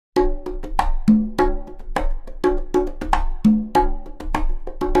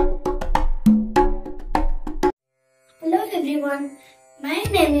everyone, my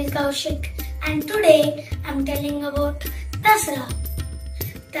name is Kaushik and today I'm telling about Dussehra.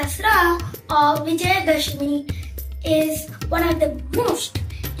 Dussehra or Vijayadashami is one of the most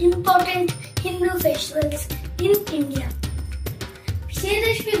important Hindu festivals in India.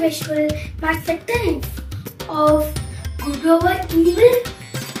 Vijayadashami festival marks the triumph of good over evil,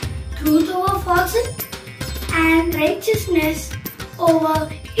 truth over falsehood and righteousness over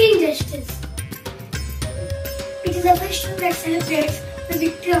injustice. It is a festival that celebrates the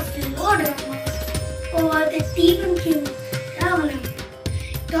victory of the Lord Rama over the demon king Ravana.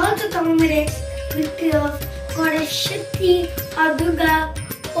 It also commemorates the victory of goddess Shakti or Durga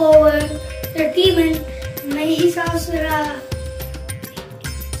over the demon Mahishasura.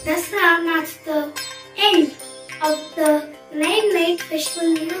 Dussehra marks the end of the 9-night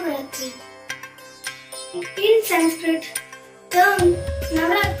festival Navratri. In Sanskrit, term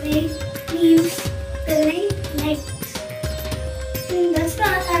Navratri means the 9 nights.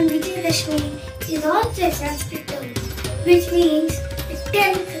 Dussehra and Vijayadashami is also a Sanskrit term, which means the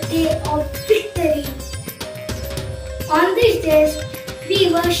 10th day of victory. On these days,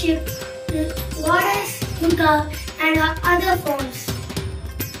 we worship goddess Durga and her other forms.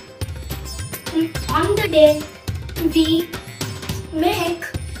 On the day, we make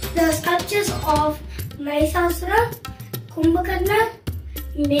the sculptures of Mahishasura, Kumbhakarna,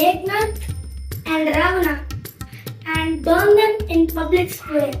 Meghnad and Ravana and burn them in public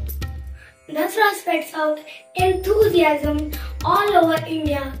square. Dussehra spreads out enthusiasm all over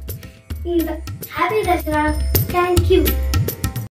India. Happy Dussehra. Thank you.